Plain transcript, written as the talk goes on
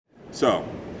So,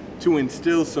 to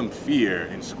instill some fear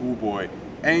in Schoolboy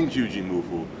and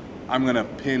Jujimufu, I'm gonna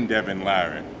pin Devon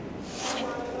Larratt.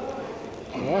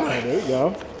 Oh, there you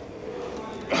go.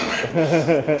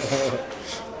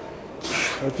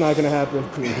 That's not gonna happen.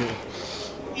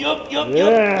 Yup. Yeah,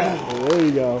 there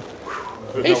you go.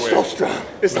 He's so strong.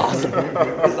 It's awesome.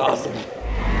 It's awesome.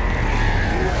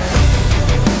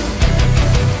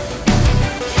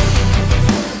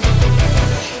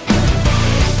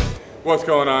 What's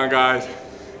going on, guys?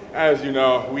 As you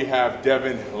know, we have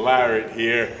Devon Larratt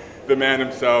here, the man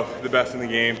himself, the best in the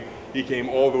game. He came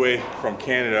all the way from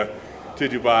Canada to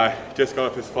Dubai, just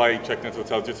got off his flight, checked into his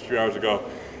hotel just a few hours ago,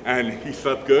 and he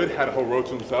slept good, had a whole road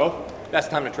to himself. Best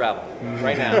time to travel,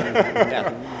 right now.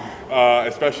 Yeah.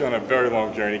 Especially on a very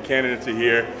long journey, Canada to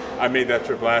here. I made that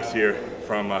trip last year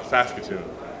from Saskatoon.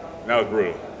 That was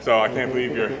brutal. So I can't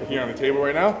believe you're here on the table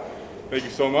right now. Thank you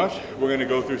so much. We're gonna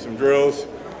go through some drills,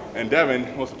 and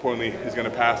Devon, most importantly, is gonna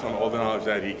pass on all the knowledge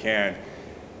that he can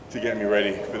to get me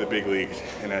ready for the big leagues.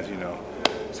 And as you know,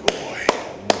 Schoolboy.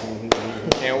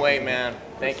 Can't wait, man.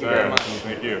 Thank you very much.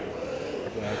 Thank you.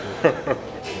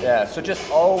 Yeah, so just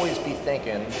always be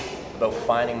thinking about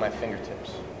finding my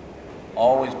fingertips.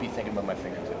 Always be thinking about my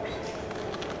fingertips.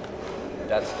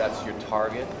 That's your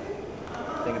target.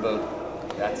 Think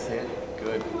about, that's it.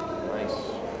 Good, nice.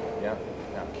 Yeah,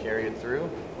 now carry it through.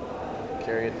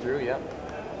 Carry it through, yeah.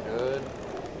 Good.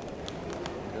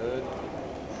 Good.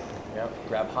 Yeah,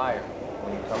 grab higher.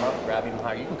 When you come up, grab even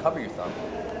higher. You can cover your thumb.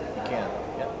 You can,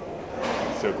 yeah.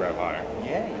 Still grab higher.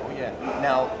 Yeah, oh yeah.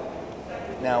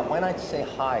 Now when I say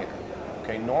higher,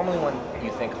 okay, normally when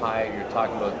you think higher, you're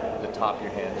talking about the top of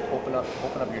your hand. Open up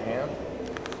your hand.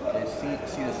 Okay,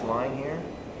 see this line here?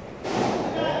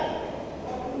 Okay.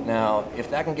 Now, if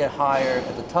that can get higher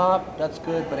at the top, that's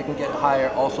good, but it can get higher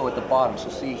also at the bottom. So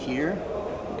see here,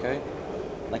 okay?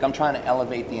 Like I'm trying to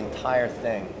elevate the entire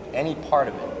thing, any part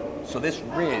of it. So this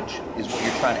ridge is what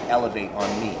you're trying to elevate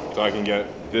on me. So I can get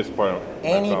this part of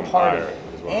any my thumb part higher of it,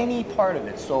 as well. any part of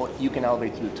it. So you can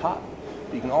elevate through the top,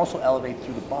 but you can also elevate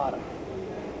through the bottom.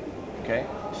 Okay?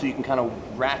 So you can kind of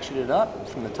ratchet it up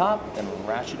from the top and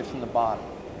ratchet it from the bottom.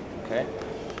 Okay?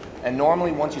 And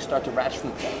normally once you start to ratchet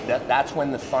from that's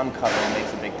when the thumb covering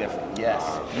makes a big difference. Yes,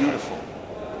 beautiful,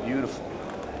 beautiful.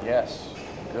 Yes,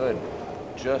 good.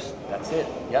 Just, that's it,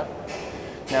 yep.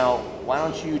 Now, why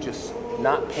don't you just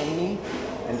not pin me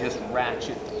and just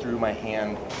ratchet through my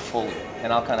hand fully.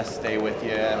 And I'll kind of stay with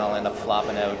you and I'll end up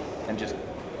flopping out and just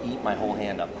eat my whole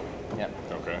hand up. Yeah.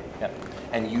 Okay. Yeah.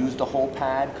 And use the whole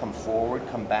pad, come forward,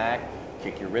 come back,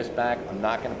 kick your wrist back. I'm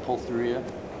not gonna pull through you.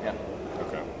 Yeah.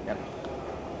 Okay. Yeah.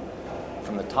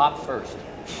 From the top first.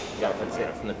 Yeah, that's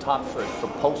it. From the top first. So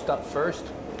post up first.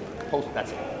 Post,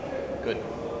 that's it. Good.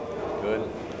 Good.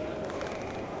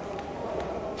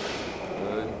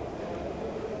 Good.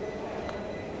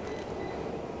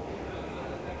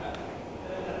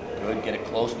 Good. Get it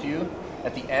close to you.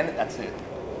 At the end, that's it.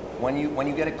 When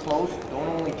you get it close, don't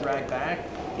only drag back,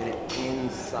 get it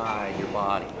inside your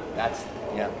body. That's,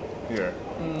 yeah. Here.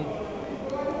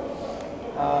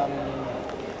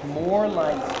 More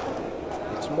like,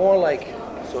 it's more like,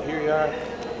 so here you are,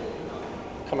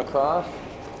 come across,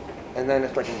 and then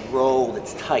it's like a row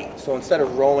that's tight. So instead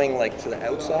of rowing like to the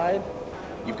outside,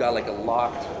 you've got like a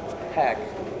locked pec,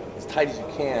 as tight as you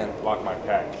can. Lock my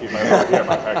pec. Keep my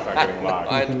my pec's not getting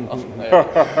locked. I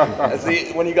know.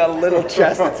 See, when you got a little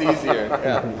chest, it's easier.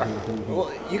 Yeah.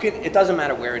 Well, you can. It doesn't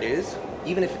matter where it is,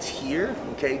 even if it's here.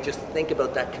 Okay, just think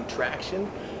about that contraction,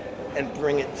 and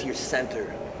bring it to your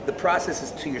center. The process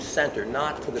is to your center,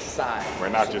 not to the side. We're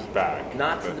not just back.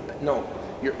 Not to the no.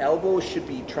 Your elbows should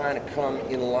be trying to come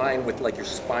in line with like your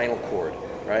spinal cord,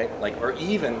 right? Like, or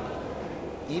even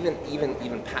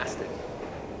past it.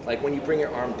 Like when you bring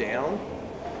your arm down,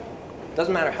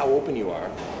 doesn't matter how open you are,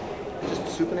 just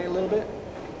supinate a little bit.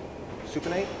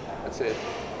 Supinate, that's it.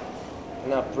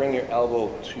 And now bring your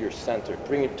elbow to your center.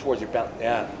 Bring it towards your belly,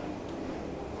 yeah.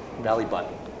 Belly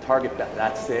button, target belly,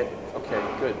 that's it. Okay,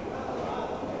 good.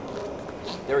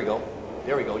 There we go,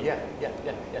 yeah. Yeah.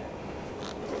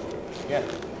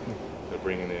 They're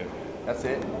bringing it That's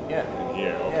it, yeah. in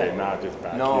here, okay, Yeah. not just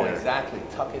back No, here. exactly,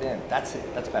 tuck it in. That's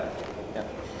it, that's better. Yeah.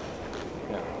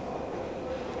 Yeah.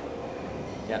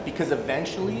 Yeah, because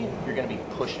eventually you're gonna be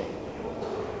pushing,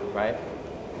 right?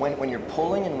 When you're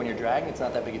pulling and when you're dragging, it's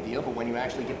not that big a deal, but when you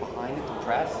actually get behind it to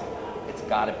press, it's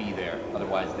gotta be there.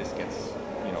 Otherwise this gets,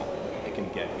 you know, it can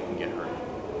get hurt.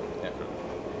 Yeah.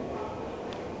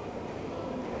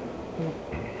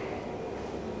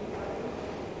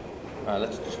 All right,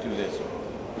 let's just do this.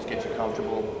 Just get you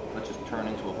comfortable. Let's just turn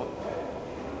into a hook.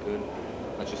 Good.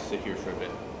 Let's just sit here for a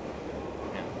bit.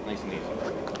 Yeah, nice and easy.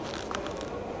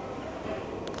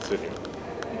 sit here?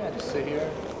 Yeah, just sit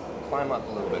here, climb up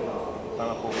a little bit. Climb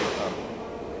up over your thumb.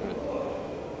 Good.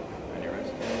 And your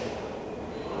wrist. Good.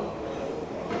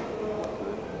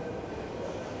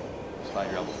 Slide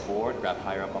your elbow forward, grab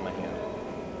higher up on my hand.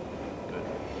 Good.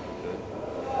 Good.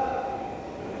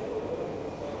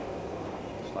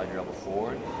 Slide your elbow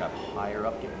forward, grab higher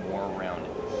up, get more around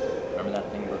it. Remember that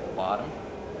thing about the bottom?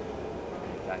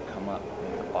 Make that come up.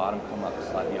 Make the bottom come up.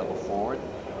 Slide the elbow forward.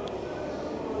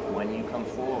 When you come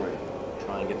forward,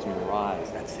 try and get some rise.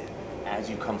 That's it. As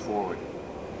you come forward.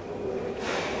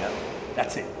 Yep.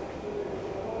 That's it.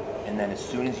 And then as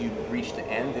soon as you reach the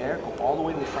end there, go all the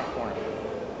way to the front corner.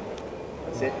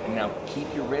 That's it. And now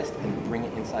keep your wrist and bring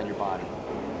it inside your body.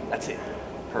 That's it.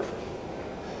 Perfect.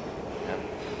 Yep.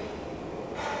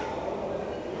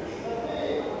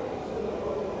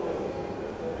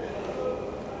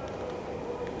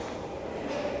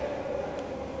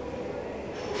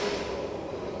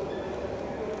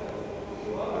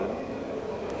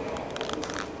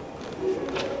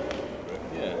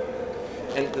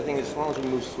 And the thing is, as long as we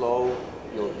move slow,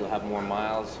 you'll have more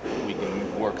miles. We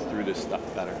can work through this stuff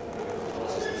better.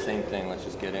 It's just the same thing. Let's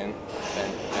just get in,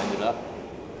 bend it up.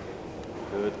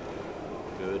 Good,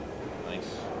 good,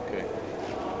 nice. Okay.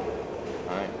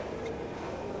 All right.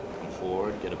 Come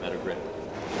forward, get a better grip.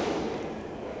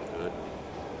 Good.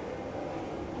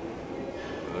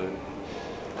 Good.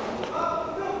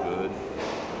 Good.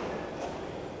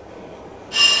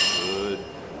 Good.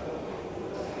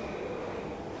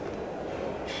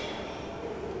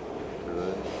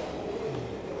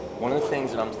 One of the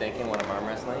things that I'm thinking when I'm arm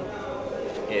wrestling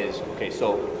is, okay,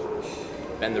 so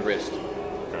bend the wrist.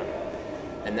 Okay.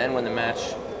 And then when the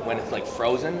match, when it's like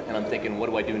frozen and I'm thinking, what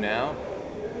do I do now?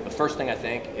 The first thing I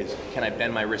think is, can I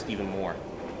bend my wrist even more?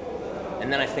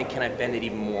 And then I think, can I bend it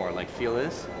even more? Like, feel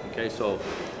this? Okay, so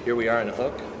here we are in the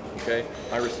hook, okay?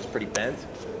 My wrist is pretty bent,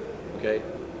 okay?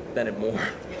 Bend it more,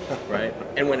 right?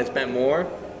 And when it's bent more,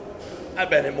 I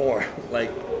bend it more. Like,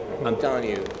 I'm telling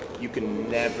you, you can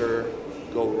never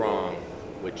go wrong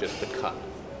with just the cup.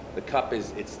 The cup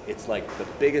is, it's like the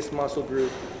biggest muscle group.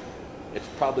 It's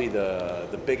probably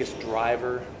the biggest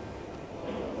driver.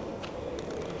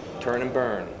 Turn and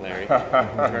burn, Larry.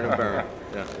 Turn and burn.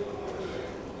 Yeah.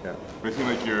 Yeah. But it seems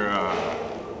like you're,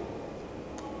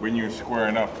 when you're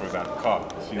squaring up for that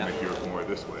cup, it seems Yeah. like you're more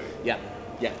this way. Yeah,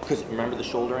 yeah, because remember the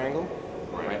shoulder angle?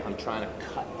 Right. I'm trying to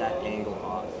cut that angle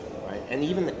off, right? And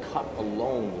even the cup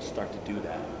alone will start to do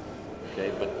that. Okay,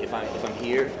 but if I'm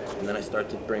here and then I start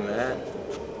to bring that,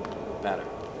 better.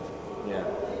 Yeah.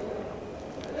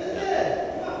 Yeah.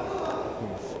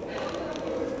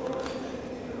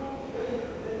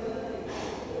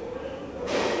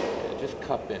 Just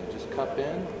cup in, just cup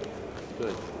in.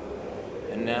 Good.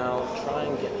 And now try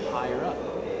and get higher up.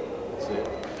 That's it.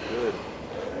 Good.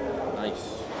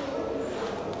 Nice.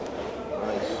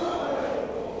 Nice.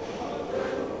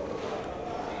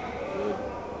 Good.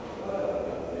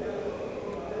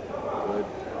 Good.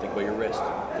 Think about your wrist.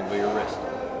 Think about your wrist.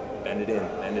 Bend it in.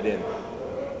 Bend it in.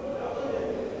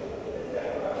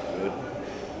 Good.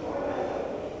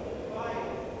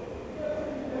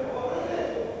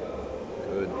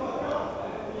 Good.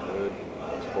 Good.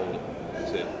 Just hold it.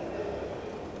 That's it.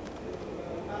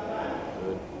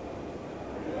 Good.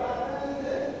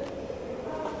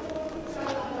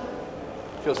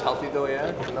 Feels healthy though,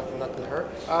 yeah? Nothing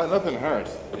hurts? Nothing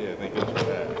hurts. Yeah, thank you for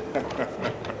that.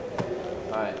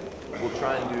 All right, we'll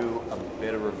try and do a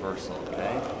bit of reversal,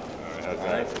 okay? How's All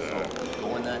right, that? so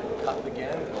go in that cup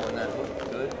again, go in that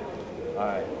hook, good. All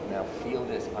right, now feel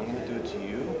this. I'm gonna do it to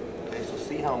you. Okay, so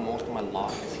see how most of my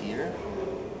lock is here,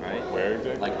 right? Where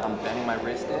exactly? Like I'm bending my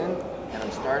wrist in, and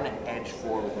I'm starting to edge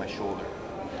forward with my shoulder.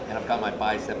 And I've got my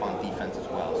bicep on defense as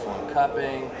well. So I'm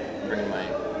cupping, I'm bringing my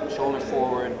shoulder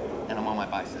forward, and I'm on my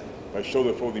bicep. By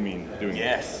shoulder fold, you mean doing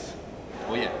Yes.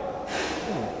 Oh yeah.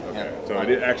 Okay. Yeah. So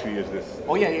it actually is this.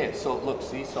 Oh yeah, yeah. So look,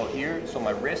 see, so here, so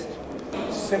my wrist,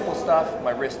 simple stuff,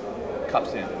 my wrist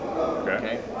cups in.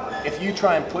 Okay. If you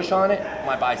try and push on it,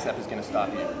 my bicep is gonna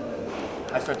stop you.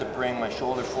 I start to bring my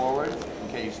shoulder forward.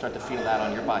 Okay, you start to feel that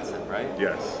on your bicep, right?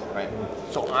 Yes. Right.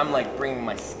 So I'm like bringing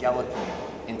my skeleton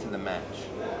into the match.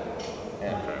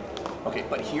 Yeah. Okay. Okay,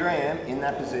 but here I am in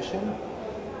that position,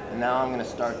 and now I'm gonna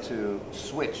start to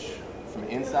switch from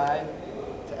inside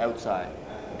to outside.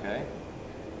 Okay.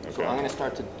 So Okay. I'm gonna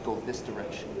start to go this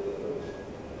direction.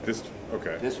 This.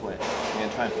 Okay. This way. You're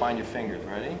gonna try and find your fingers.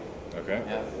 Ready? Okay.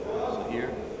 Yeah. So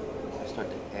here, I start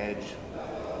to edge.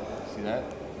 See that?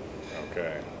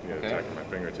 Okay. Yeah, Okay. attacking my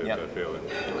fingertips. Yep. I feel it.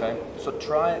 Okay. So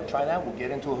try that. We'll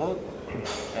get into a hook,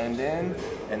 and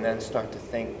then start to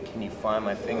think. Can you find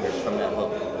my fingers from that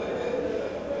hook?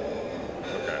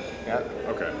 Okay. Yeah.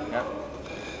 Okay. Yeah.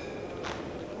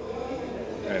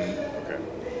 And okay.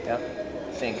 Yeah.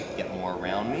 Think, get more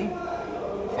around me.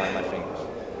 Find my fingers.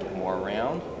 Get more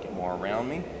around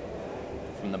me.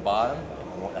 From the bottom,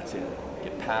 that's it.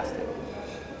 Get past it.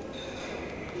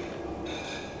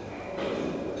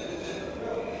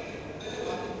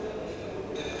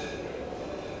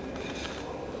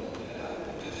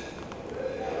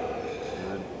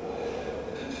 Good.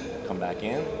 Come back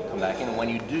in. When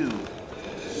you do,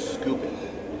 scoop it.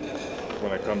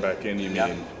 When I come back in, you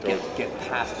mean? Yep. Get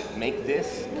past it. Make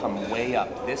this come way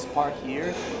up. This part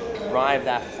here, drive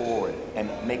that forward and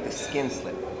make the skin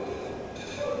slip.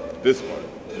 This one.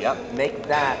 Yep. Make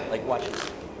that, like watch this.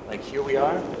 Like here we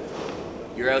are.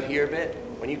 You're out here a bit.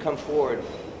 When you come forward,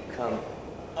 come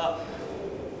up.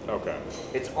 Okay.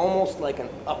 It's almost like an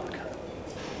uppercut.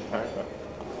 Okay.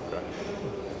 Okay.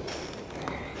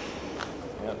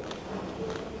 Yep.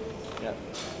 Yep.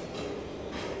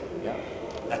 Yep.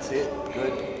 That's it.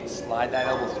 Good. Slide that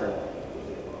elbow through.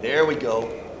 There we go.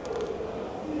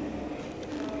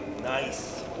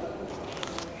 Nice.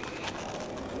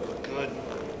 Good.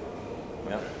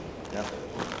 Yep. Yep.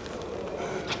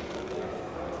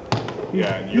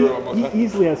 Yeah, and you're almost.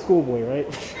 Easily a schoolboy, right?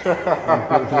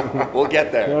 We'll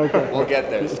get there. Okay. We'll get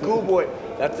there. Schoolboy,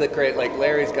 that's a great, like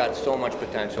Larry's got so much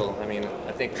potential. I mean,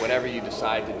 I think whatever you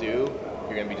decide to do,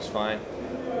 you're going to be just fine.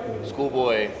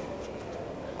 Schoolboy,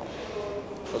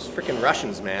 those freaking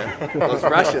Russians, man. Those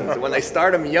Russians, when they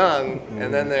start them young,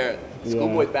 and then they're,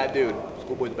 Schoolboy's bad dude.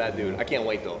 Schoolboy's bad dude. I can't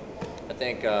wait though. I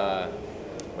think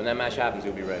when that match happens,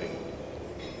 you'll be ready.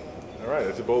 All right,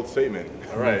 that's a bold statement.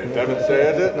 All right, if Devon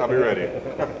says it, I'll be ready.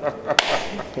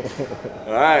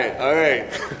 All right.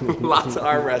 Lots of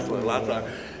arm wrestling,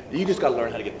 You just gotta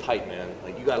learn how to get tight, man.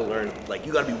 Like you gotta learn, like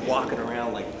you gotta be walking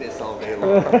around like this all day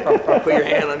long. Put your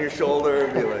hand on your shoulder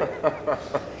and be like.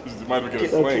 This might be gonna Can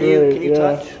swing. you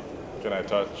touch Can I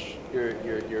touch? your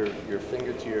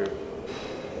finger to your?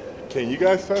 Can you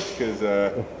guys touch? Because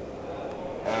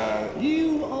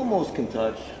You almost can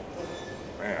touch.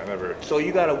 man, I never. So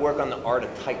you gotta work on the art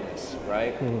of tightness,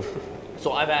 right?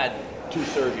 So I've had 2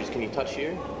 surgeries. Can you touch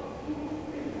here?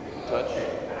 Touch.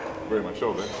 Wait, my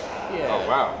shoulder. Yeah. Oh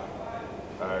wow.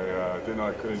 I didn't know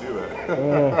I couldn't do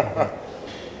that.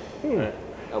 Right.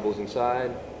 Elbows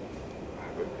inside.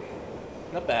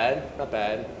 Not bad, not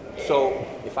bad. So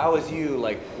if I was you,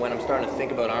 like when I'm starting to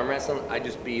think about arm wrestling, I'd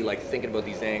just be like thinking about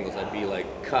these angles. I'd be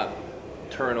like cup,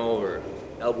 turn over,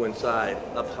 elbow inside,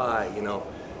 up high, you know.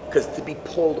 Because to be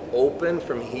pulled open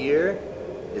from here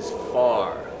is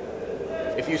far.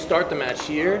 If you start the match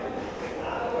here,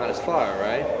 not as far,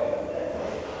 right?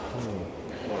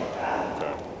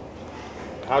 Okay.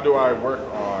 How do I work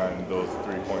on those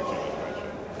 3 points you just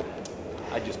mentioned?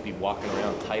 I'd just be walking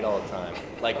around tight all the time.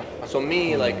 Like, so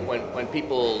me, like, when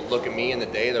people look at me in the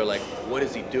day, they're like, what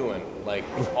is he doing? Like,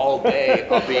 all day,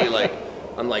 I'll be like,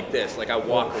 I'm like this. Like, I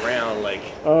walk around like,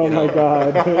 Oh my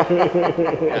God.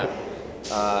 Yeah.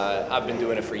 I've been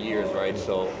doing it for years, right?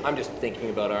 So I'm just thinking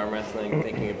about arm wrestling,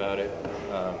 thinking about it.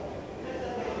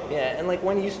 Yeah, and like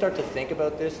when you start to think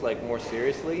about this, like more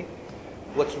seriously,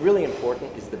 what's really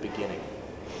important is the beginning.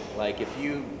 Like if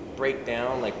you break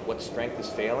down like what strength is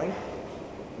failing,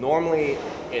 normally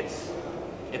it's,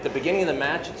 at the beginning of the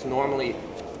match, it's normally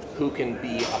who can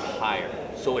be up higher.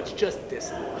 So it's just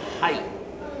this height,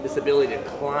 this ability to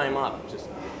climb up, just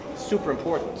super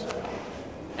important.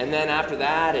 And then after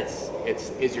that, it's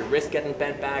is your wrist getting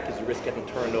bent back? Is your wrist getting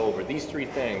turned over? These 3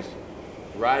 things,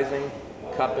 rising,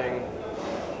 cupping,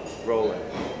 rolling.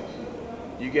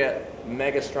 You get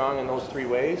mega strong in those 3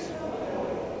 ways,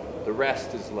 the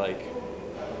rest is like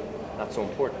not so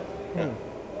important. Yeah.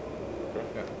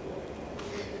 Yeah.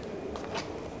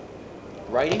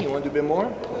 Righty, you want to do a bit more?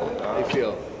 How do you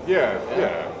feel? Yeah.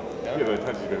 Yeah. The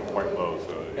tension's been quite low,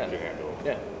 so you can handle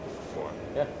more.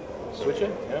 Yeah. Switch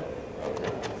it? Yeah.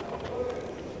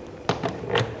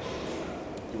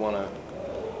 You want to?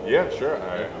 Yeah, sure.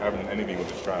 I haven't anything with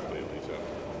the strap lately, so.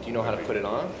 Do you know how to put it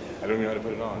on? I don't know how to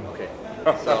put it on. Okay.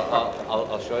 So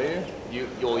I'll show you.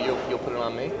 You'll put it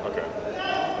on me. Okay.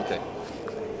 Okay.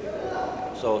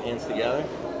 So hands together.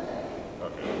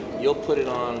 Okay. You'll put it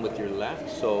on with your left.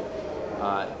 So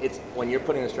it's when you're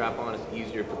putting the strap on, it's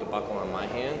easier to put the buckle on my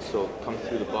hand. So come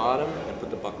through the bottom and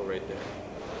put the buckle right there.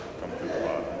 Come through the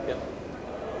bottom. Yep.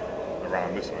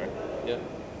 Around this way. Yep.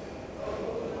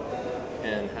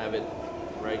 And have it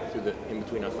right through the in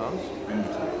between our thumbs.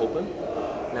 Open.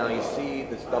 Now you see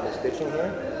this double stitching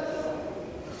here.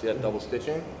 See that double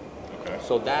stitching? Okay.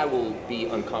 So that will be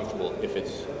uncomfortable if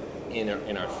it's in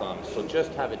our thumbs. So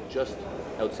just have it just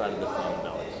outside of the thumb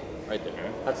bells, right there.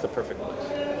 Okay. That's the perfect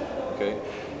place. Okay.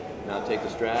 Now take the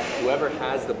strap. Whoever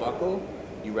has the buckle,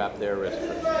 you wrap their wrist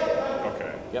first.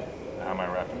 Okay. Yep. How am I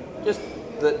wrapping? Just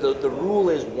the rule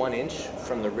is 1 inch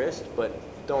from the wrist, but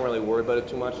don't really worry about it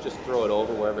too much. Just throw it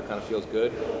over wherever it kind of feels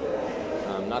good.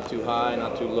 Not too high,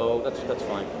 not too low. That's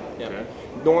fine. Yeah. Okay.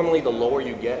 Normally, the lower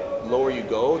you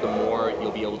go, the more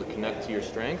you'll be able to connect to your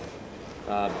strength.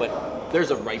 But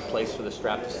there's a right place for the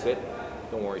strap to sit.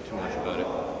 Don't worry too much about it.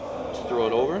 Just throw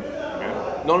it over.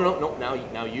 Okay. No.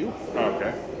 Now you. Oh,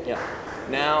 okay. Yeah.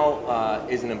 Now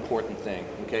is an important thing.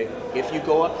 Okay. If you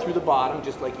go up through the bottom,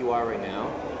 just like you are right now,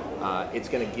 it's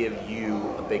going to give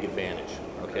you a big advantage.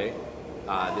 Okay.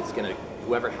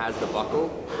 Whoever has the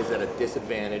buckle is at a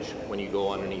disadvantage when you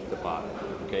go underneath the bottom.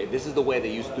 Okay, this is the way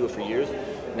they used to do it for years.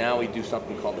 Now we do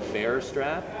something called the fair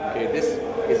strap. Okay, this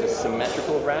is a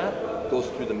symmetrical wrap, goes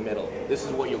through the middle. This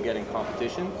is what you'll get in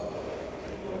competition.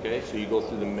 Okay, so you go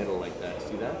through the middle like that.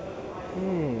 See that?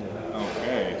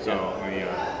 Okay, so let me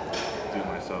do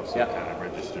myself some kind of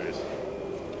registers.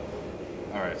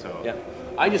 All right, so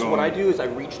what I do is I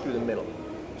reach through the middle.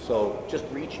 So just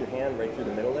reach your hand right through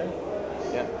the middle there.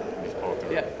 Yeah. Just pull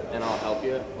through. Yeah, and I'll help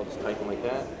you. I'll just tighten like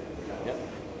that. Yeah.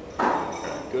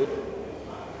 Good.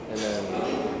 And then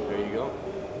there you go.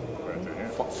 Right through here.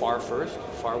 Far first.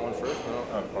 Far one first. No.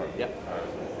 Oh, far. Yeah. All right.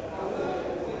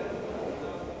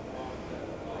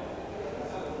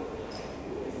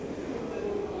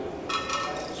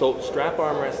 So strap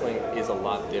arm wrestling is a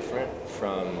lot different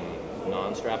from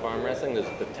non-strap arm wrestling. The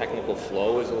technical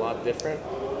flow is a lot different.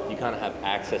 You kind of have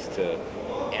access to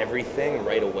everything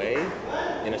right away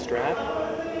in a strap.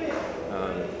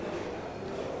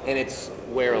 And it's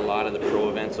where a lot of the pro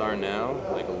events are now,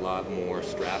 like a lot more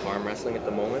strap arm wrestling at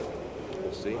the moment.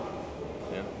 We'll see.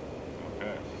 Yeah.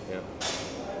 Okay. Yeah.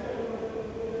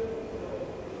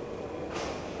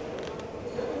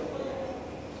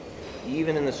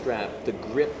 Even in the strap, the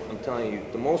grip, I'm telling you,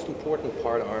 the most important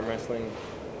part of arm wrestling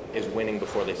is winning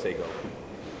before they say go.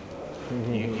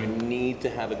 You need to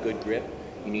have a good grip.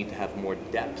 You need to have more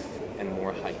depth and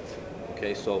more height.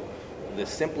 Okay, so the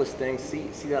simplest thing, see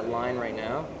that line right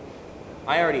now?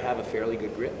 I already have a fairly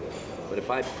good grip, but if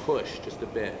I push just a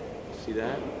bit, see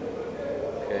that?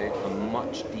 Okay, I'm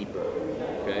much deeper.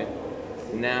 Okay,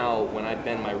 now when I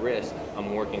bend my wrist,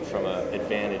 I'm working from an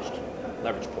advantaged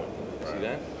leverage point. See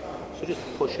that? So just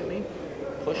push at me,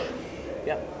 push.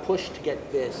 Yeah, push to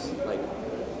get this like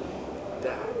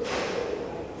that.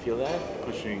 Feel that?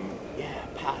 Pushing. Yeah,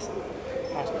 past me.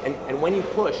 And when you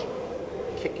push,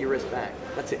 kick your wrist back.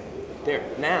 That's it. There.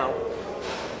 Now,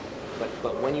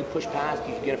 but when you push past,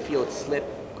 you're gonna feel it slip,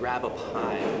 grab up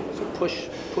high. So push,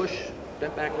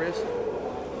 bent back wrist.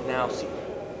 Now see,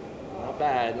 not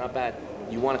bad.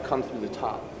 You wanna come through the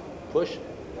top. Push,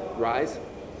 rise,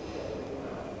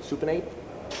 supinate,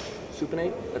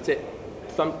 that's it.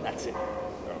 Thumb, that's it.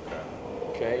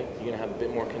 Okay, you're gonna have a bit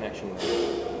more connection with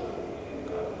it.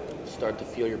 Start to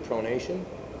feel your pronation.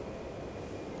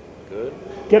 Good.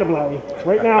 Get him, Larry.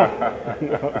 Right now.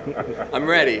 I'm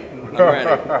ready.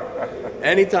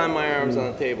 Anytime my arm's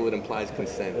on the table, it implies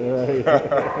consent. Right.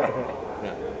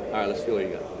 Yeah. All right, let's feel what you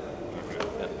got. Okay.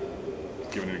 Yeah.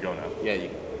 Giving it a go now. Yeah, you.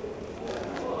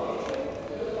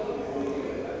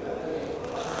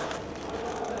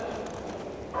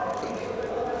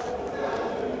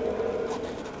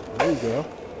 There you go.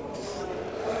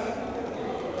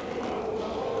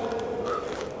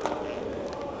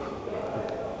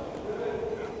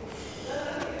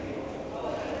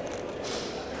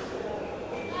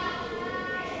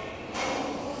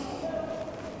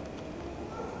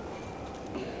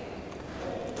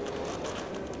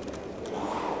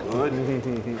 Good.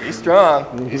 He's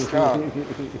strong. He's strong.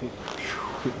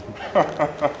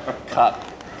 Cup.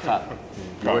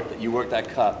 You work that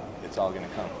cup. It's all gonna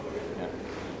come. Yeah.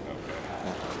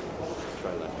 Yeah. Let's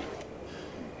try that.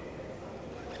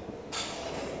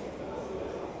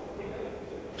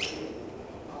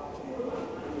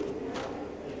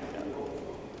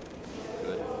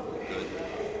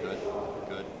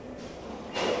 Good.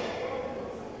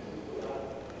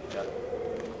 Yep.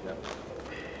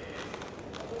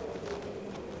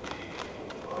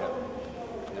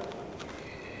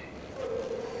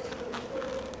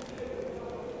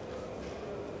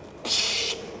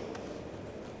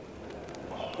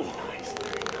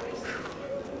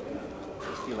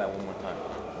 Feel that one more time.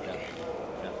 Yeah.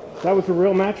 That was a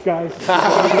real match, guys. That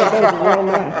was a real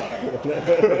match.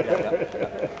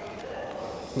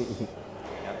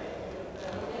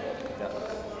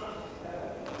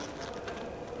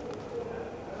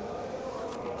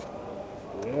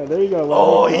 Yeah, there you go. Larry.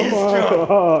 Oh, he's strong.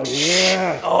 Oh,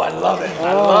 yeah. Oh, I love it.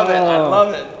 I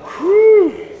love it.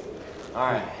 Woo.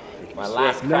 All right. My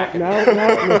last Now, crack.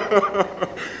 now.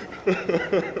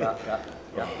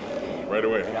 Yeah. Right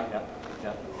away. Yeah.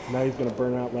 Now he's gonna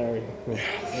burn out Larry.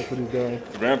 That's what he's doing.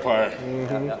 Vampire.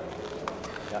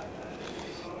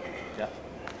 Yeah.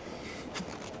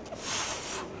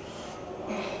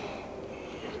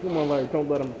 Come on, Larry, don't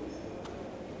let him.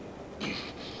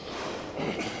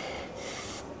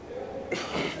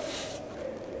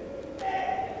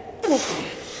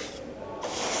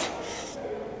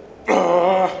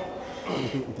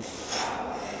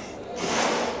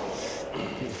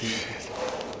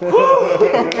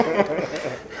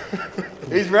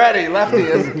 He's ready. Lefty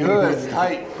is good. It's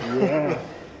tight. Yeah.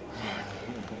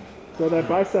 So that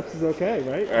biceps is okay,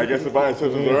 right? I guess the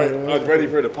biceps is all right. I was ready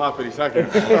for it to pop any second.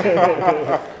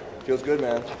 Feels good,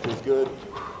 man. Feels good.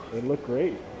 They look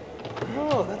great.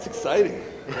 Oh, that's exciting.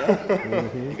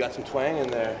 Yeah. You got some twang in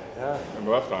there. Yeah. And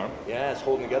the left arm. Yeah, it's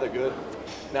holding together good.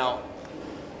 Now,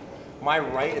 my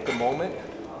right at the moment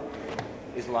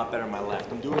is a lot better than my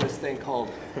left. I'm doing this thing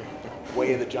called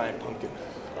Way of the Giant Pumpkin.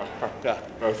 Yeah.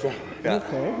 Yeah.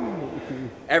 Okay.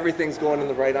 Everything's going in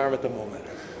the right arm at the moment.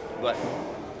 But,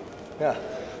 yeah,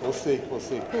 we'll see.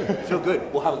 Feel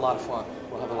good. We'll have a lot of fun.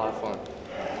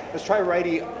 Let's try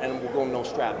righty and we'll go no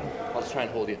strap. I'll just try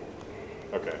and hold you.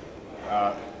 Okay.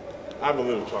 I have a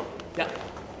little trouble. Yeah.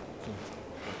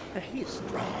 He's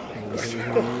strong.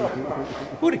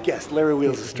 Who would have guessed Larry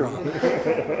Wheels is strong?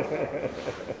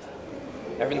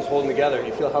 Everything's holding together.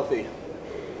 You feel healthy.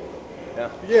 Yeah.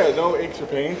 Yeah, no aches or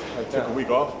pains. I took a week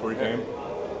off before he came.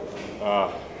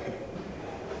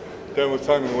 Devon was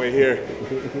telling me on the way here,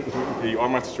 the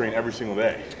arm wrestles train every single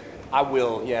day. I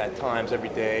will, yeah, at times, every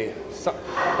day.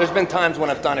 There's been times when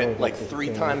I've done it like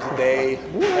 3 times a day,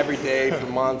 every day for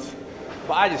months.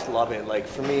 But I just love it. Like,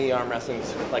 for me, arm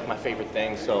wrestling's like my favorite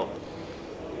thing, so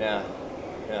yeah.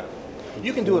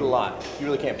 You can do it a lot. You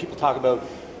really can. People talk about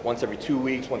once every 2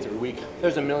 weeks, once every week.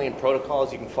 There's a million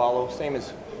protocols you can follow, same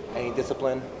as any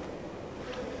discipline.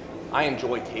 I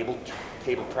enjoy table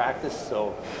practice,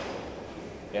 so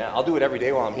yeah, I'll do it every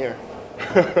day while I'm here.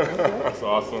 That's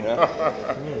awesome. Yeah.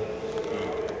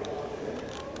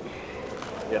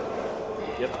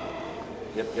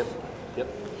 Yep.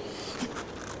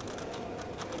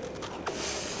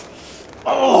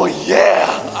 Oh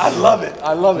yeah! I love it.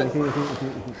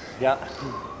 Yeah.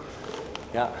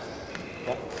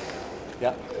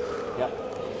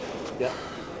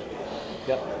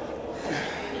 Yep.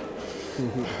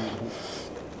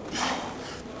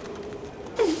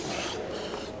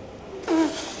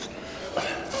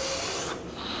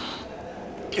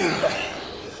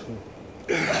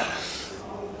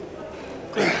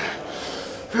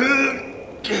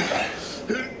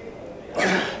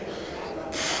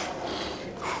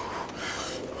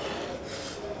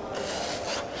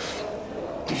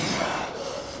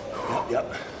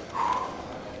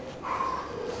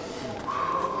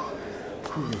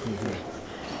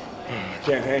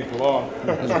 Can't hang for long.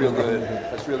 That's real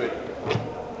good.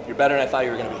 You're better than I thought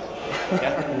you were going to be.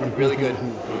 Yeah, really good.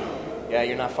 Yeah,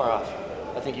 you're not far off.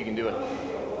 I think you can do it.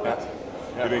 Yeah.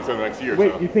 I think so next year.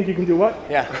 Wait, so. you think you can do what?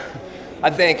 Yeah.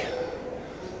 I think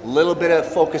a little bit of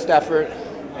focused effort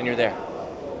and you're there.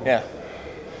 Yeah.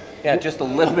 Yeah, just a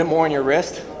little bit more on your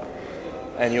wrist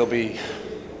and you'll be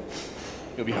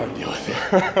hard to deal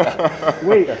with.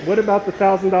 Wait, what about the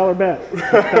 $1,000 bet?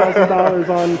 $1,000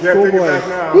 on Schoolboy.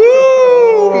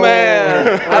 Woo,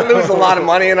 man! I lose a lot of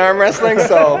money in arm wrestling,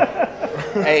 so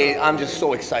hey, I'm just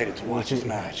so excited to watch this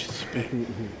match. It's big.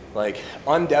 Like,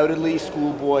 undoubtedly,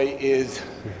 Schoolboy is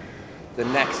the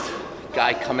next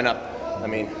guy coming up. I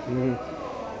mean,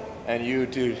 and you,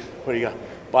 dude, what do you got?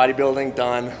 Bodybuilding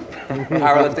done,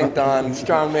 powerlifting done,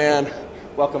 strongman.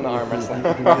 Welcome to arm wrestling.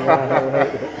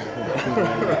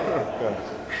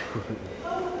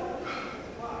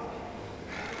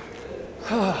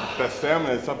 That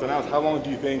stamina is something else. How long do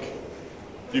you think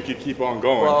you could keep on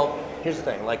going? Well, here's the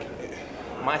thing. Like,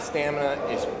 my stamina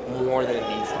is more than it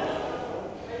needs to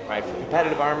be. Right? For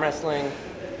competitive arm wrestling,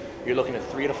 you're looking at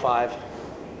 3 to 5.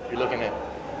 You're looking at,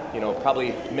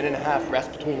 probably a minute and a half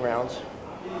rest between rounds.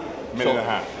 Minute and a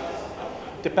half.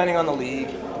 Depending on the league,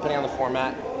 depending on the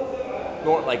format.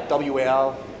 Like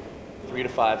WAL, 3 to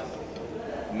 5,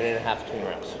 a minute and a half between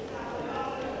rounds.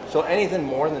 So anything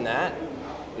more than that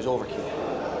is overkill.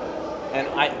 And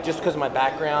just because of my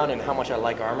background and how much I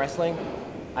like arm wrestling,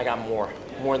 I got more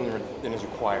than is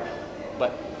required.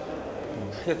 But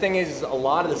the thing is, a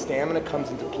lot of the stamina comes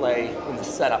into play in the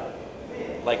setup,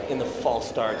 like in the false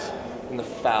starts, in the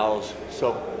fouls.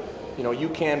 So, you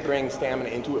can bring stamina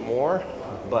into it more,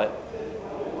 but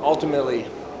ultimately,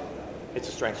 it's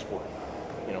a strength sport.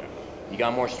 You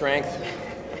got more strength,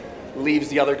 leaves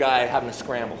the other guy having to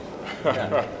scramble.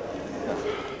 Yeah.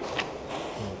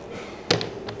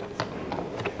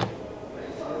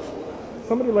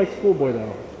 Somebody like Schoolboy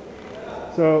though.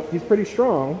 So he's pretty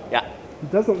strong. Yeah. He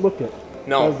doesn't look it.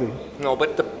 No. Does he? No,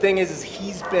 but the thing is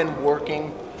he's been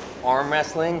working arm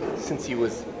wrestling since he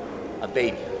was a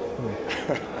baby.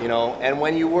 You know, and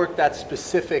when you work those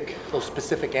specific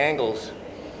angles,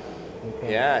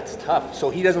 yeah, it's tough. So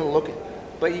he doesn't look it.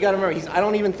 But you got to remember, I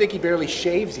don't even think he barely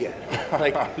shaves yet.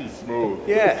 Like he's smooth. That's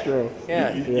yeah, true.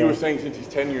 yeah. You were saying since he's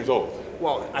 10 years old.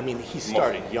 Well, I mean, he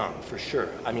started young for sure.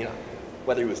 I mean,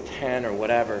 whether he was 10 or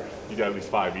whatever. You got at least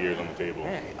 5 years on the table.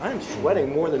 Man, I'm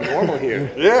sweating more than normal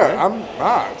here. Yeah, I'm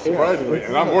not, surprisingly.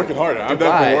 And I'm working harder. I'm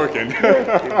definitely working.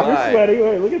 You're sweaty.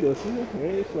 Wait, look at this.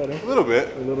 Yeah, you're sweating. A little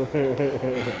bit. A little.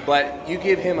 But you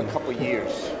give him a couple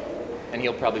years, and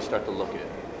he'll probably start to look at it.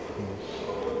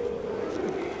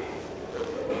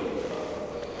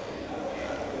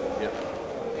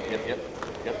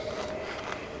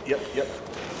 Yep.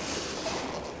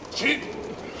 Cheat.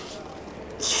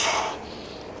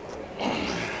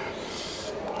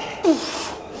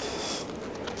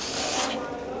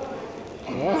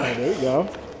 Yeah, there you go.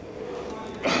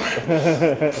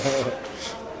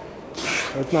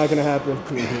 That's not gonna happen.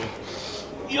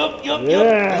 Yup. Yeah,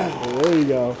 there you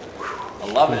go. I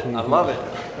love it.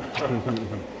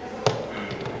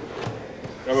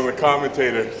 Another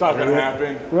commentator. It's not gonna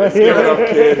happen. Right. Give it up,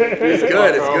 kid. It's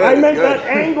good. I meant that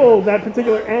angle, that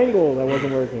particular angle that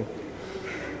wasn't working.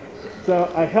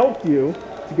 So I helped you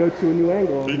to go to a new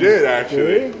angle. He did,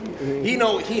 actually.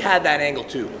 He had that angle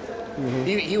too.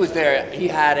 He was there. He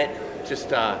had it.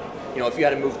 Just if you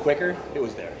had to move quicker, it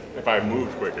was there. If I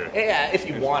moved quicker. Yeah, if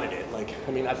you wanted it. Like,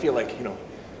 I mean, I feel like a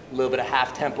little bit of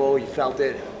half tempo. You felt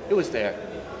it. It was there.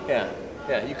 Yeah.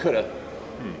 You could have.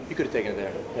 You could have taken it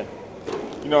there. Yeah.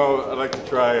 I'd like to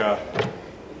try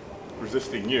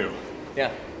resisting you.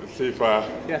 Yeah. Let's see if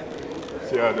Yeah.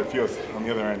 see how it feels on the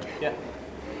other end. Yeah.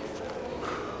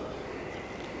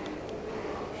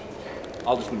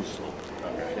 I'll just move slow.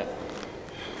 Okay. Yeah.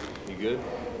 You good?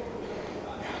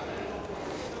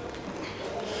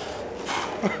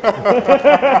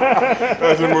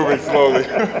 As we're moving slowly.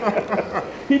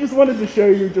 He just wanted to show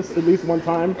you just at least one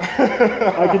time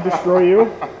I could destroy you.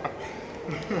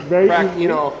 Very easy.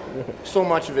 So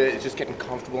much of it is just getting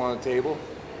comfortable on the table.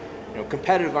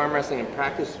 Competitive arm wrestling in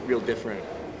practice, real different.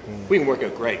 We can work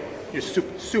out great. You're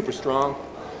super strong.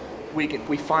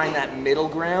 We find that middle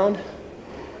ground,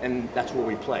 and that's where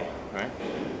we play, right?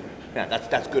 Yeah,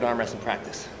 that's good arm wrestling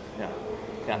practice. Yeah.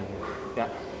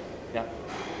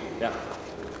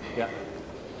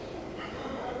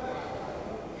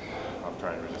 I'm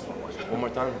trying to resist one more time. One more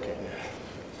time? Okay.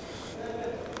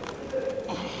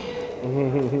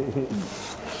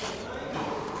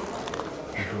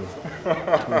 That's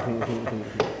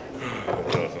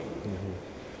awesome.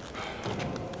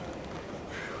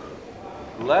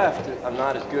 Left, I'm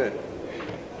not as good.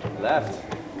 Left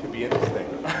could be interesting.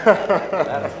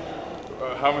 Left.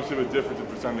 How much of a difference in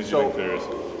percentage do you think there is?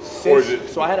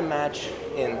 So I had a match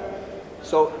in.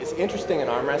 So it's interesting in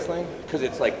arm wrestling because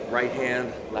it's like right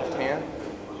hand, left hand.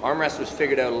 Arm wrestlers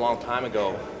figured out a long time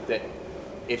ago that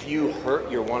if you hurt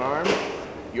your one arm,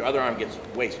 your other arm gets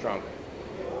way stronger.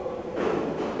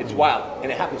 It's wild,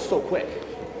 and it happens so quick.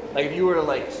 Like if you were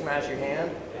to smash your hand,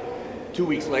 2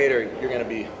 weeks later you're gonna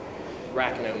be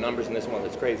racking out numbers in this one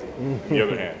that's crazy. The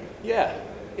other hand. Yeah,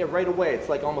 right away. It's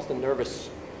like almost a nervous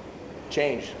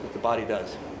change that the body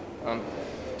does.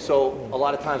 So a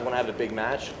lot of times when I have a big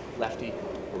match, lefty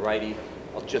or righty,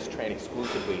 I'll just train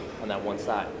exclusively on that one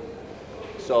side.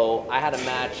 So I had a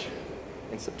match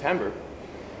in September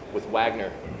with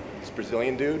Wagner, this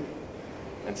Brazilian dude,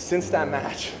 and since that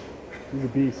match, He's a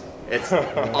beast. it's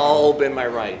all been my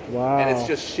right. Wow. And it's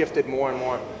just shifted more and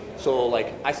more. So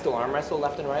I still arm wrestle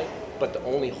left and right, but the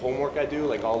only homework I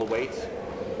do, all the weights,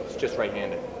 it's just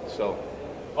right-handed. So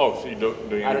So you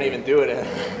don't I don't even do it.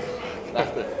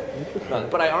 That's none.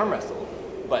 But I arm wrestle.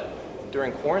 But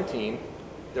during quarantine,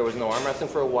 there was no arm wrestling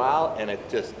for a while, and it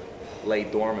just lay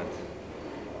dormant.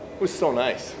 It was so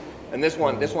nice. And this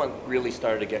one really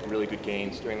started to get really good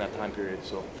gains during that time period.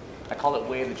 So I call it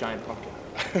Way of the Giant Pumpkin.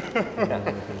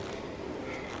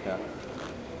 Yeah.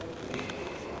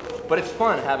 But it's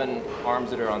fun having arms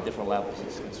that are on different levels.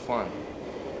 It's fun.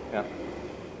 Yeah.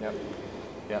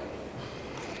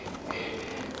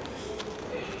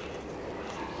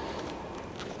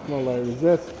 Come on, Larry,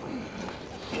 resist.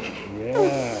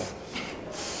 Yeah.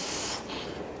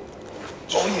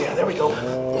 Oh yeah, there we go.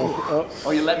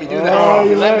 Oh, you let me do that. Oh,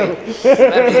 you let me. You should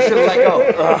have let go.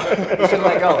 You should have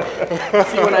let go.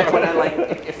 See, when I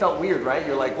it felt weird, right?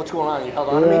 You're like, what's going on? You held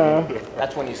on to me?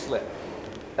 That's when you slip.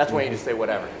 That's when you just say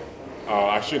whatever.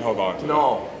 I shouldn't hold on to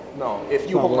No, no. If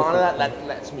you not hold on to worth that, that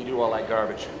lets me do all that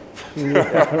garbage.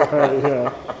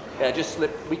 Yeah. Yeah, just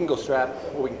slip. We can go strap,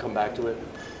 or we can come back to it.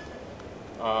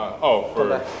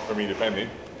 For me defending.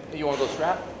 You want to go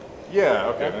strap? Yeah,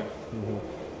 okay. Yeah. Then.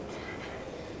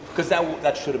 Because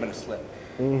that should have been a slip.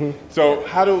 So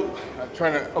I'm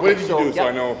trying to, what did you do so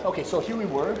I know? Okay, so here we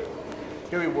were.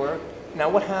 Now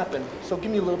what happened? So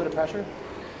give me a little bit of pressure.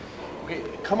 Okay,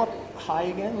 come up high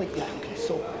again. Like, yeah, okay,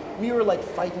 so we were like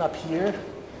fighting up here,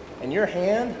 and your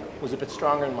hand was a bit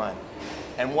stronger than mine.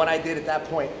 And what I did at that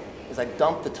point is I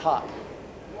dumped the top,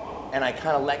 and I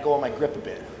kind of let go of my grip a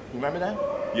bit. You remember that?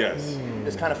 Yes.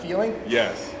 This kind of feeling?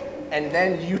 Yes. And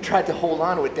then you tried to hold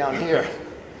on to it down here.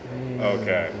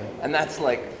 Okay. And that's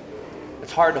like,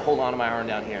 it's hard to hold on to my arm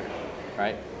down here,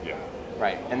 right? Yeah.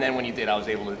 Right, and then when you did, I was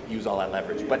able to use all that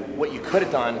leverage. But what you could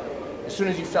have done, as soon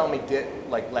as you felt me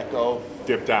let go.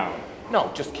 Dip down.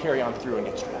 No, just carry on through and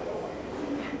get strapped.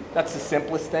 That's the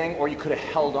simplest thing, or you could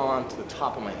have held on to the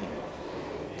top of my hand.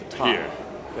 The top. Here.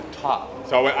 The top.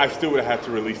 So I still would have had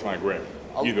to release my grip,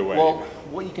 either way. Well,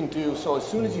 what you can do, so as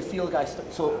soon as you feel the guy,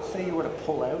 so say you were to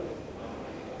pull out,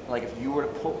 like if you were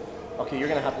to pull, okay, you're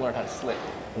gonna have to learn how to slip.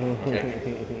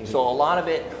 Okay? So a lot of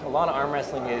arm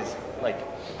wrestling is like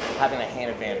having a hand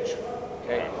advantage.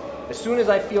 Okay? As soon as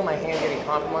I feel my hand getting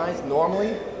compromised,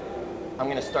 normally I'm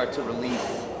gonna start to release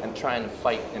and try and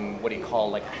fight in what do you call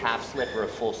like a half slip or a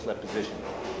full slip position.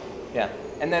 Yeah,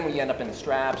 and then when you end up in the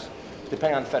straps,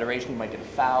 depending on the federation, you might get a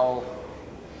foul.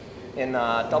 In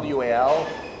WAL,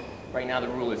 right now the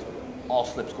rule is all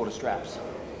slips go to straps.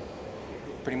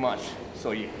 Pretty much.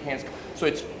 So your hands, so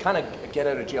it's kind of a get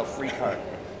out of jail free card.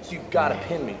 So you gotta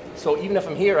pin me. So even if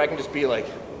I'm here, I can just be like,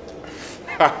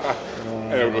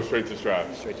 and it'll go straight to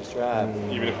strap. straight to strap.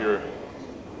 Even if you're.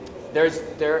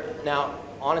 Now,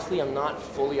 honestly, I'm not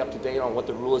fully up to date on what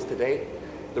the rule is today.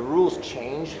 The rules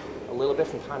change a little bit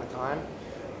from time to time,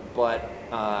 but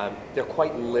they're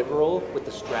quite liberal with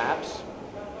the straps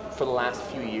for the last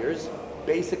few years.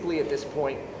 Basically, at this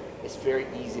point, it's very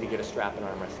easy to get a strap in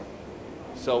arm wrestling.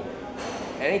 So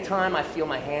anytime I feel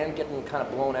my hand getting kind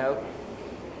of blown out,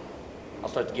 I'll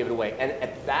start to give it away. And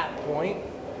at that point,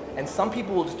 and some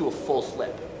people will just do a full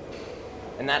slip.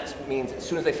 And that means as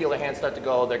soon as they feel their hands start to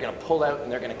go, they're gonna pull out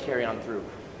and they're gonna carry on through.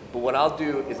 But what I'll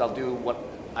do is I'll do what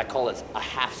I call it a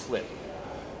half slip.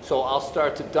 So I'll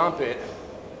start to dump it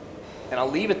and I'll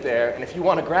leave it there. And if you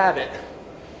wanna grab it,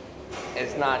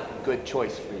 it's not a good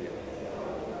choice for you,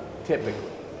 typically.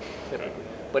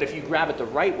 But if you grab it the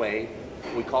right way,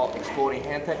 we call it exploding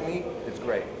hand technique, it's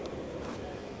great.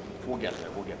 We'll get there.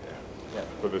 Yeah.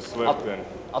 For the slip, then.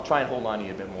 I'll try and hold on to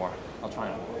you a bit more. I'll try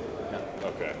and hold on. Yeah.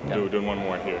 Okay. Yeah. Doing one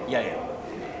more here. Yeah.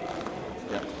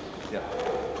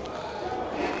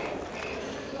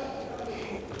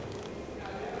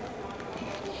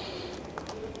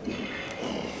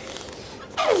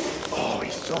 Oh,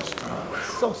 he's so strong.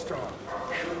 So strong.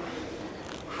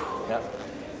 Yeah.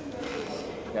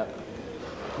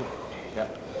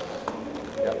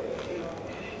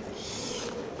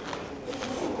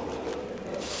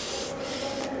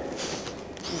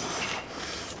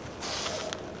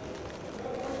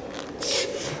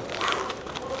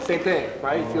 Same thing,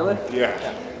 right? You feel it? Yeah.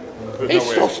 There's He's no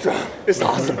way. so strong. It's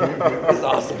awesome. It's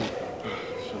awesome.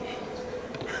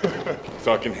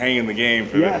 So I can hang in the game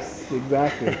for Yes,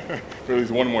 exactly. for at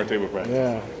least one more table practice.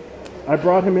 Yeah. I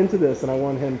brought him into this, and I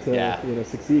want him to,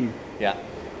 succeed. Yeah.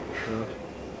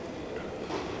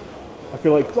 I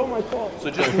feel like it's all my fault. So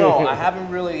just know, I haven't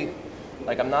really,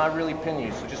 I'm not really pinning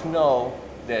you. So just know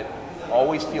that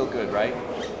always feel good, right?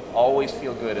 Always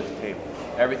feel good at the table.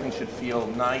 Everything should feel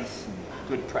nice and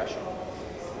good pressure.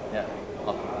 Yeah.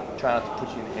 I'll try not to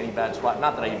put you in any bad spot.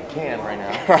 Not that I even can right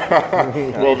now.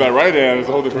 Well, that right hand is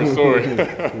a whole different story.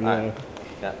 Right.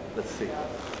 Yeah, let's see.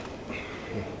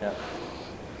 Yeah.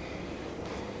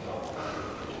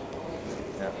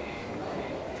 Yeah.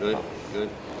 Good.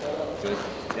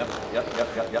 Yep.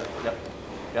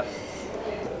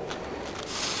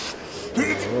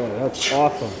 Yeah, that's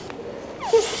awesome.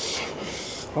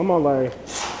 Come on, Larry.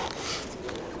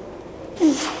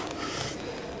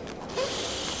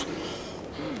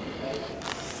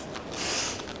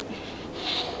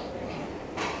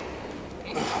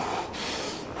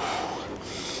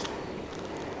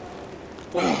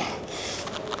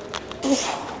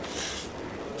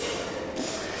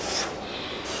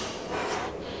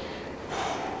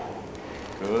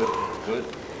 Good.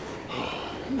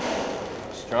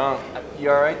 Strong. You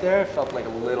all right there? Felt like a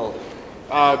little.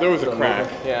 There was a crack.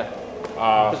 Movement. Yeah.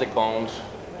 It was like bones.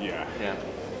 Yeah, Yeah.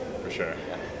 for sure.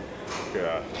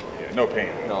 Yeah, no pain.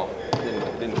 No,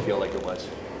 didn't feel like it was.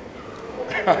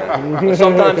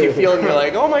 Sometimes you feel it and you're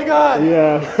like, oh my God.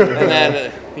 Yeah. And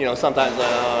then, you know, sometimes like,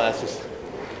 oh,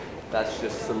 that's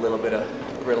just a little bit of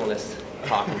brittleness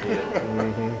talking to you.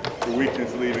 The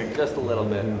weakness leaving. Just a little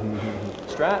bit.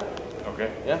 Strap.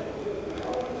 Okay. Yeah.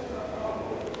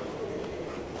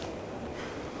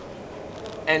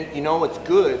 And you know what's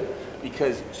good,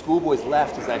 because Schoolboy's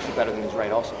left is actually better than his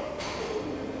right also.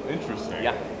 Interesting.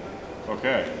 Yeah.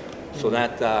 Okay. So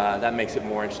that makes it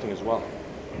more interesting as well.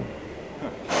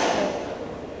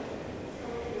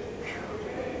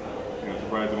 I'm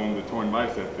surprised the one with the torn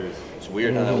bicep is. It's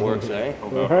weird how that works, eh?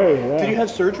 Hey, yeah. Did you have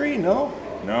surgery? No?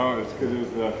 No, it's because it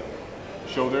was the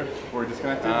shoulder where it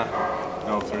disconnected.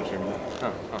 No surgery.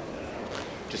 Huh.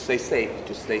 Just stay safe.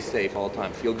 Just stay safe all the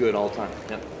time. Feel good all the time.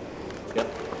 Yep. Yep.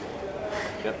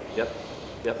 Yep. Yep.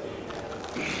 Yep.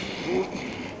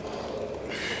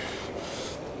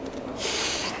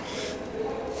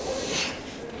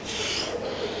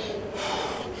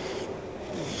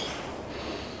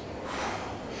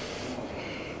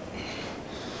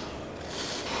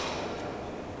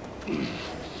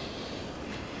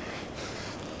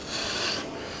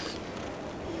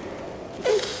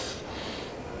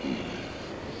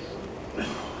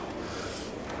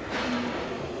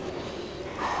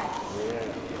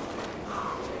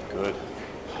 Good.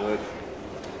 Good.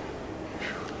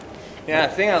 Yeah,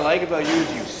 the thing I like about you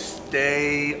is you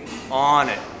stay on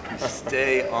it. You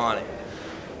stay on it.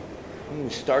 When you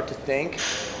start to think,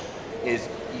 is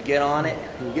you get on it,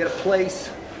 and you get a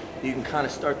place, you can kind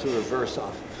of start to reverse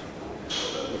off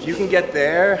of. If you can get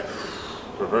there,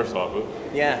 Reverse off it.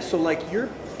 yeah, so like you're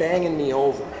banging me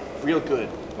over real good,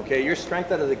 okay? Your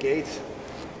strength out of the gates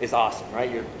is awesome,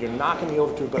 right? You're knocking me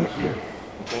over to about here,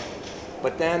 okay?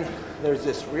 But then there's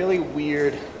this really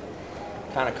weird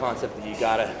kind of concept that you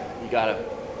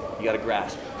gotta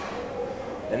grasp.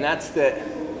 And that's that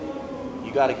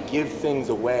you gotta give things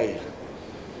away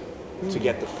to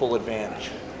get the full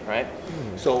advantage, right?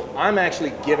 So I'm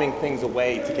actually giving things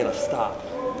away to get a stop,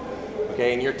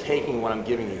 okay? And you're taking what I'm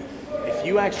giving you. If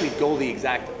you actually go the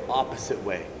exact opposite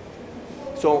way,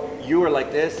 so you are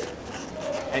like this,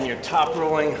 and you're top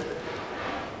rolling,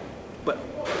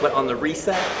 but on the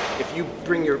reset, if you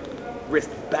bring your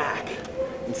wrist back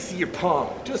and see your palm,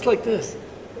 just like this,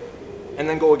 and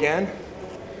then go again,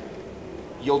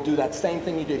 you'll do that same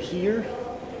thing you did here,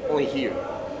 only here.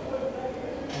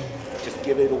 Just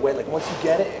give it away. Like once you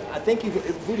get it, I think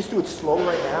if we just do it slow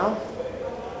right now,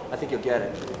 I think you'll get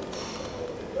it.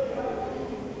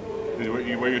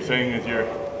 What you're saying is you're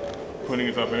putting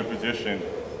yourself in a position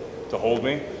to hold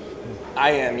me?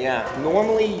 I am, yeah.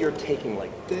 Normally you're taking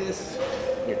like this,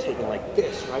 you're taking like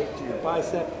this, right, to your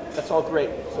bicep. That's all great.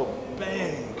 So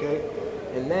bang, okay?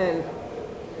 And then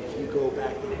if you go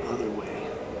back the other way,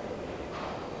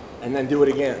 and then do it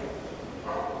again.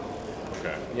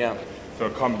 Okay. Yeah. So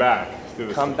come back.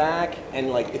 Come back, and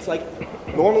like, it's like,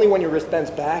 normally when your wrist bends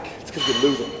back, it's because you're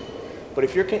losing. But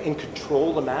if you're in control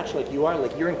of the match like you are,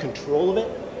 like you're in control of it,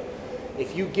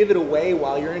 if you give it away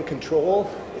while you're in control,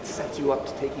 it sets you up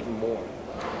to take even more.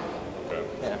 Okay.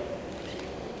 Yeah.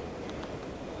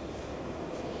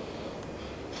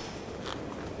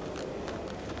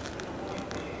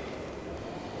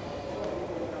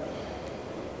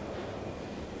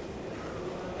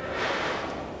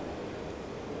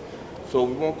 So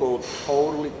we won't go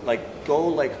totally, like, go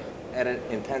like at an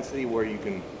intensity where you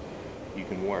can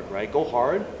work, right? Go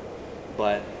hard,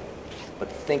 but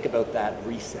think about that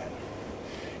reset.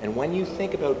 And when you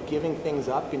think about giving things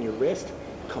up in your wrist,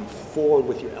 come forward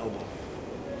with your elbow.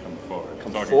 Come forward.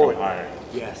 Come So I can forward. Come higher.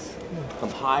 Yes. Come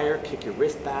higher, kick your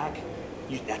wrist back.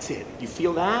 That's it. You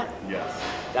feel that? Yes.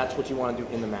 That's what you want to do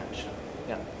in the match.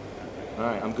 Yeah. All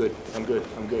right, I'm good. I'm good.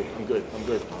 I'm good. I'm good. I'm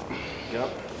good. Yep.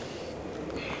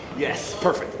 Yes,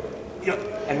 perfect. Yep.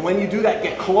 And when you do that,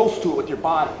 get close to it with your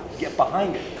body. Get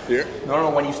behind it. Here? No,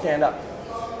 when you stand up.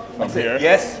 That's here? it.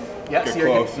 Yes. Yes. Get Here.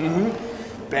 close.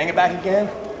 Mm-hmm. Bang it back again.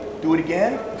 Do it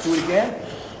again. Do it again.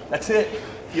 That's it.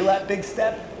 Feel that big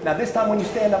step. Now this time when you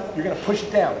stand up, you're gonna push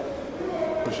it down.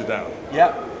 Push it down.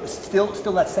 Yep. Still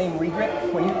that same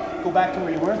regrip when you go back to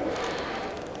where you were.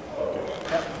 Okay.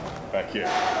 Yep. Back here.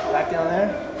 Back down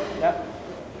there. Yep.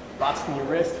 Lots in your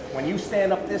wrist. When you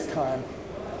stand up this time,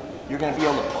 you're going to be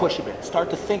able to push a bit. Start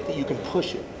to think that you can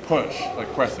push it. Push,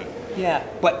 like press it. Yeah,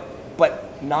 but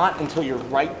not until you're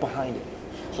right behind it.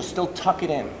 So still tuck it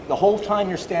in. The whole time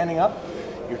you're standing up,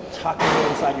 you're tucking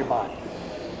it inside your body.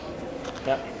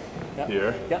 Yep. Yep.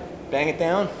 Here. Yep. Bang it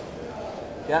down.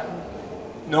 Yep.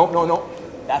 No.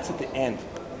 That's at the end.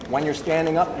 When you're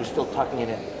standing up, you're still tucking it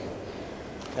in.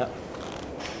 Yep.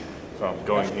 So I'm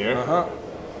going here. Uh-huh.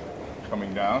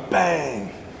 Coming down.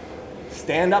 Bang.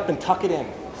 Stand up and tuck it in.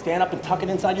 Stand up and tuck it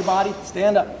inside your body.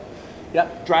 Stand up.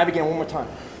 Yep, drive again one more time.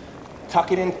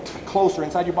 Tuck it in closer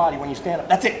inside your body when you stand up.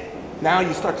 That's it. Now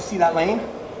you start to see that lane.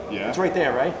 Yeah. It's right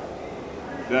there, right?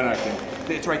 Then I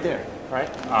can. It's right there, right?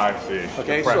 I see.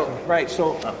 Okay,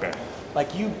 so Okay.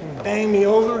 like you bang me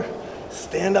over,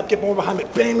 stand up, get more behind me,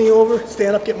 bang me over,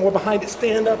 stand up, get more behind it,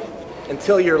 stand up,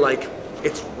 until you're like,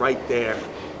 it's right there,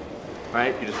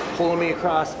 right? You're just pulling me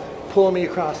across, pulling me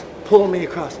across, pulling me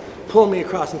across, pulling me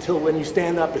across, until when you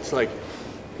stand up, it's like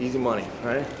easy money,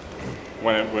 right?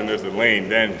 When there's a lane,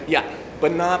 then. Yeah,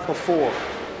 but not before.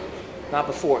 Not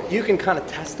before. You can kind of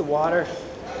test the water,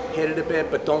 hit it a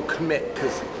bit, but don't commit,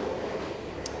 because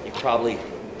you're probably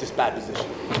just bad position.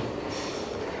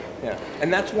 Yeah,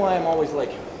 and that's why I'm always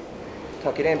like,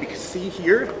 tuck it in, because see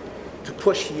here, to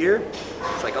push here,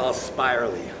 it's like all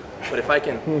spirally. But if I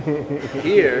can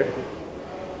here,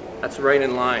 that's right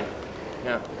in line.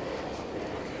 Yeah.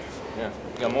 Yeah.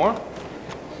 You got more?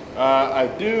 I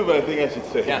do, but I think I should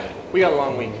sit here. Yeah. We got a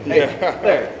long week. Hey,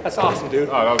 there. That's awesome, dude.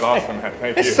 Oh, that was awesome, man.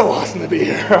 Thank you. It's so awesome to be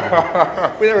here.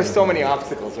 There were so many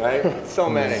obstacles, right? So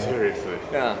many. Seriously.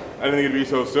 Yeah. I didn't think it'd be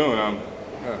so soon. I'm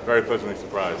very pleasantly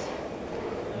surprised.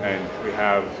 And we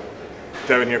have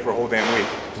Devon here for a whole damn week.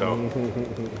 So,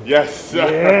 yes.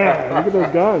 Yeah, look at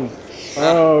those guns.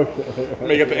 Oh,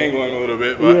 May get the angle in a little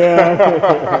bit, but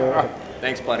yeah.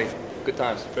 Thanks, buddy. Good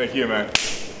times. thank you, man.